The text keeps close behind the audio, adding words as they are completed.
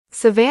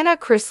Savannah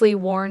Chrisley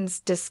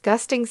warns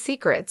disgusting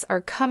secrets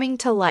are coming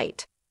to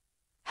light.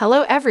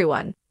 Hello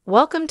everyone,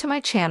 welcome to my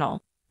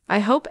channel. I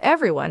hope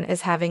everyone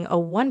is having a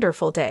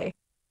wonderful day.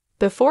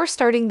 Before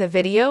starting the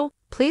video,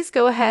 please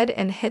go ahead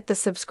and hit the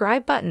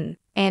subscribe button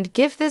and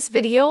give this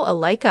video a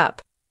like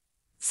up.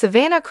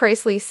 Savannah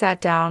Chrisley sat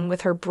down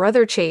with her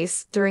brother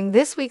Chase during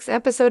this week's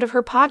episode of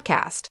her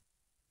podcast.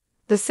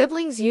 The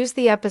siblings used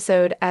the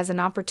episode as an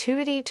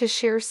opportunity to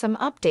share some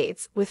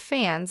updates with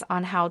fans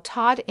on how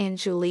Todd and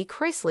Julie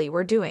Chrisley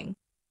were doing.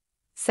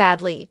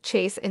 Sadly,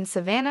 Chase and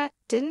Savannah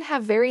didn't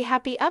have very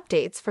happy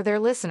updates for their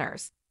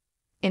listeners.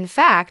 In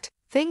fact,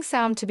 things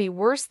sound to be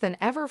worse than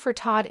ever for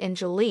Todd and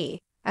Julie,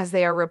 as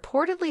they are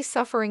reportedly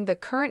suffering the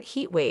current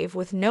heat wave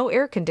with no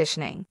air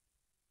conditioning.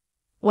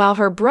 While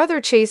her brother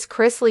Chase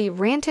Chrisley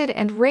ranted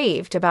and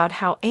raved about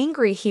how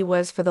angry he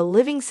was for the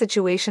living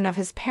situation of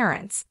his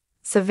parents,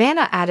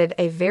 Savannah added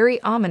a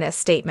very ominous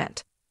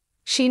statement.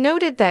 She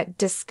noted that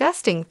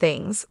disgusting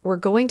things were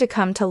going to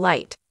come to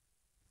light.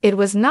 It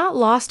was not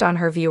lost on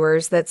her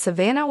viewers that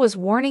Savannah was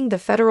warning the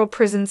federal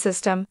prison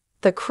system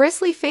the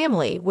Chrisley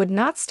family would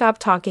not stop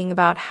talking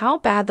about how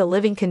bad the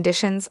living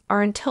conditions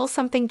are until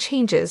something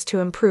changes to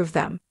improve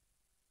them.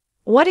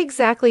 What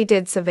exactly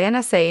did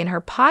Savannah say in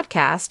her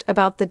podcast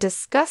about the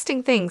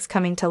disgusting things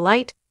coming to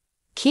light?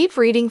 Keep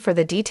reading for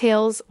the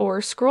details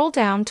or scroll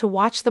down to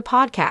watch the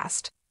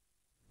podcast.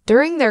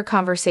 During their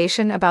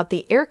conversation about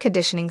the air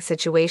conditioning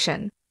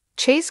situation,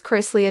 Chase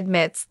Chrisley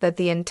admits that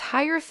the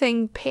entire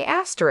thing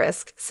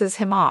pisses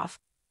him off.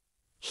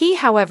 He,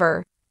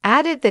 however,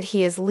 added that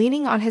he is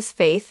leaning on his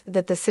faith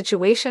that the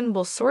situation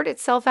will sort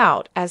itself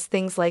out as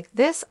things like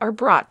this are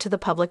brought to the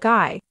public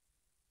eye.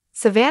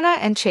 Savannah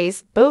and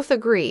Chase both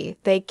agree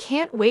they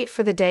can't wait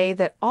for the day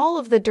that all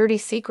of the dirty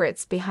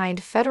secrets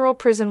behind federal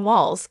prison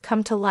walls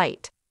come to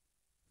light.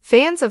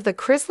 Fans of the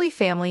Chrisley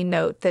family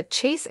note that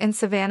Chase and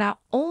Savannah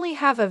only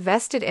have a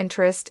vested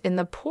interest in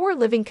the poor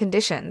living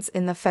conditions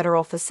in the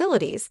federal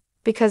facilities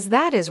because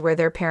that is where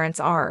their parents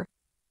are.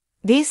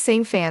 These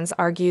same fans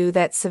argue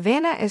that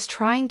Savannah is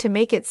trying to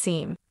make it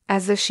seem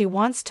as if she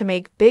wants to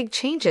make big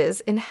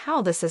changes in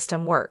how the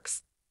system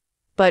works.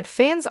 But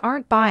fans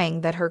aren't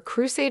buying that her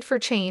crusade for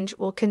change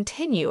will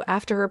continue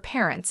after her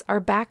parents are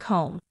back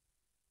home.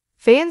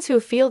 Fans who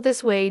feel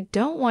this way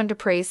don't want to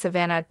praise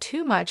Savannah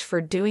too much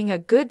for doing a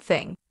good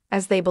thing,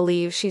 as they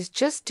believe she's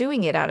just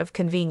doing it out of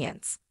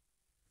convenience.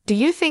 Do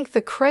you think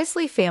the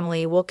Chrisley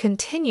family will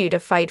continue to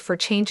fight for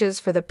changes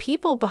for the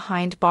people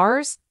behind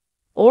bars?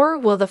 Or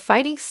will the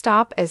fighting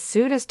stop as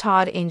soon as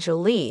Todd and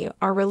Julie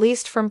are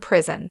released from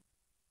prison?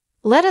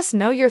 Let us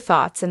know your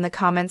thoughts in the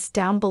comments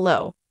down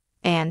below,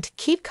 and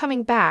keep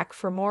coming back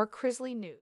for more Chrisley news.